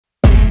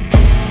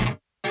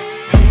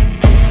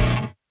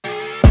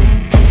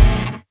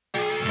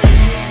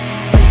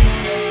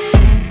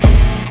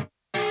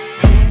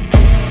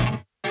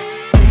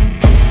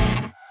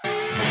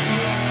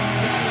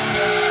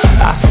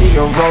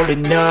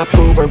Pulling up,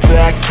 Uber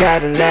black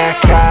Cadillac,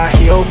 high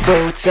heel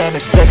boots and a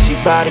sexy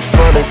body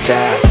full of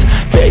tats.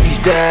 Baby's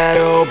bad,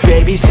 oh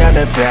baby's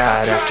hella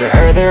bad. After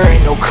her there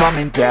ain't no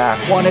coming back.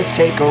 Wanna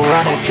take a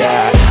run at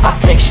that. I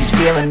think she's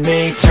feeling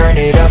me. Turn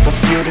it up a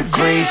few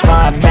degrees.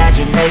 My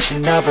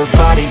imagination of her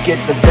body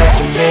gets the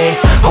best of me.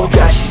 Oh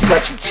gosh, she's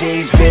such a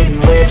tease. Bitten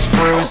lips,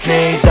 bruised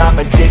knees. I'm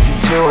addicted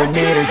to her,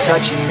 need her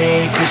touching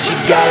me. Cause she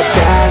got a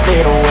bad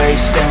little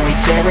waist, and we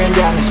tearing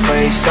down this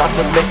place. Off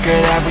the liquor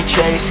that we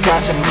chase.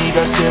 Got some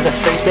egos to the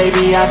face.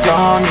 Baby, I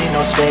don't need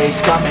no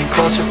space. Coming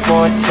closer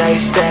for a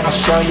taste, and I'll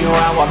show you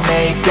how I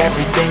make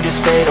everything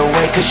just fade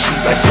away. Cause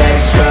she's like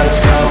sex, drugs,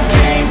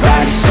 cocaine,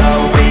 body so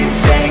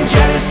insane.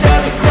 Jealous of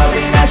the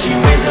clothing that she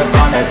wears up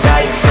on a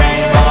tight frame.